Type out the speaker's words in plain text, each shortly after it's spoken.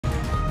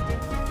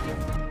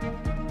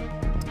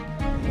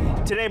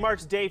Today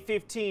marks day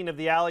 15 of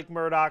the Alex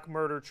Murdaugh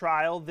murder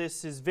trial.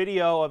 This is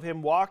video of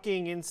him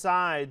walking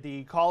inside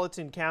the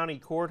Colleton County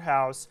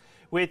Courthouse.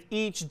 With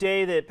each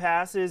day that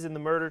passes in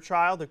the murder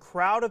trial, the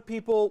crowd of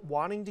people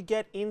wanting to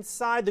get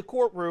inside the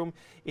courtroom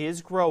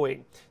is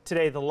growing.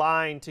 Today, the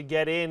line to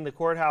get in the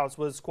courthouse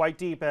was quite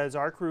deep as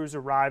our crews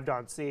arrived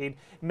on scene.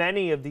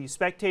 Many of the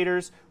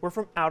spectators were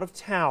from out of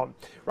town.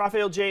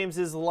 Raphael James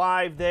is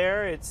live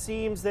there. It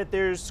seems that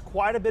there's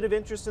quite a bit of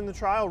interest in the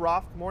trial.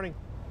 Raph, good morning.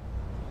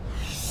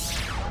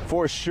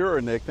 For sure,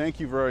 Nick.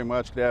 Thank you very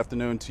much. Good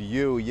afternoon to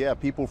you. Yeah,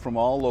 people from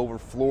all over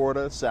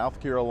Florida,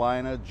 South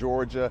Carolina,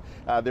 Georgia.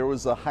 There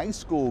was a high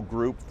school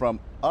group from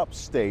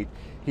upstate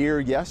here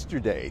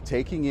yesterday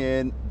taking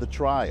in the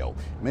trial.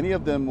 Many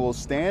of them will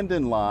stand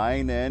in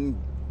line and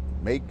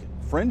make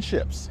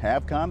friendships,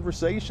 have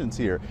conversations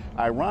here,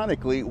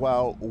 ironically,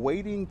 while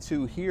waiting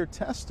to hear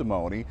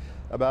testimony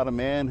about a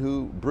man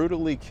who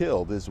brutally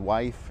killed his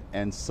wife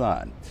and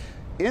son.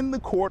 In the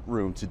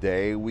courtroom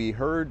today, we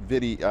heard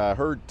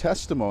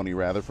testimony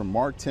from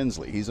Mark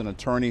Tinsley. He's an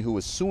attorney who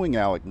is suing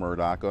Alex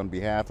Murdaugh on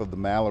behalf of the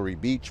Mallory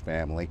Beach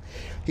family.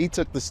 He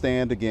took the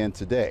stand again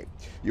today.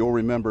 You'll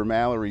remember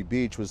Mallory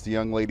Beach was the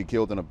young lady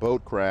killed in a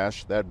boat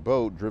crash, that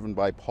boat driven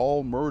by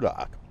Paul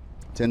Murdaugh.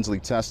 Tinsley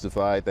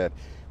testified that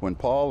when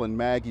Paul and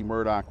Maggie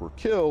Murdaugh were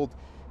killed,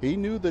 he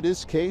knew that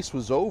his case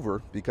was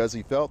over because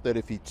he felt that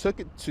if he took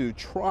it to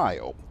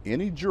trial,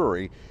 any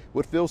jury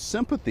would feel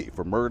sympathy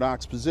for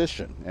Murdaugh's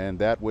position, and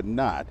that would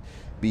not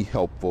be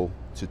helpful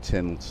to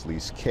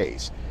Tinsley's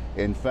case.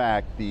 In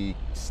fact, the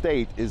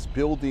state is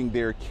building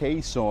their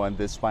case on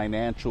this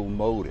financial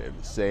motive,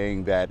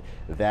 saying that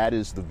that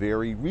is the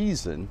very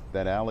reason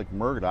that Alex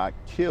Murdaugh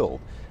killed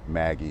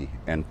Maggie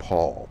and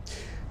Paul.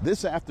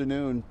 This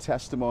afternoon,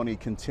 testimony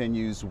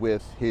continues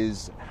with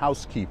his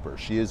housekeeper.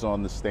 She is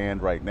on the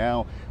stand right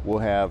now. We'll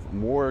have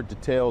more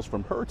details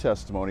from her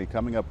testimony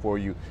coming up for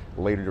you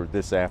later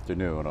this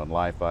afternoon on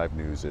Live 5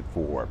 News at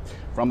 4.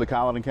 From the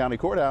Colleton County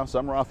Courthouse,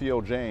 I'm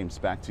Raphael James.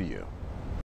 Back to you.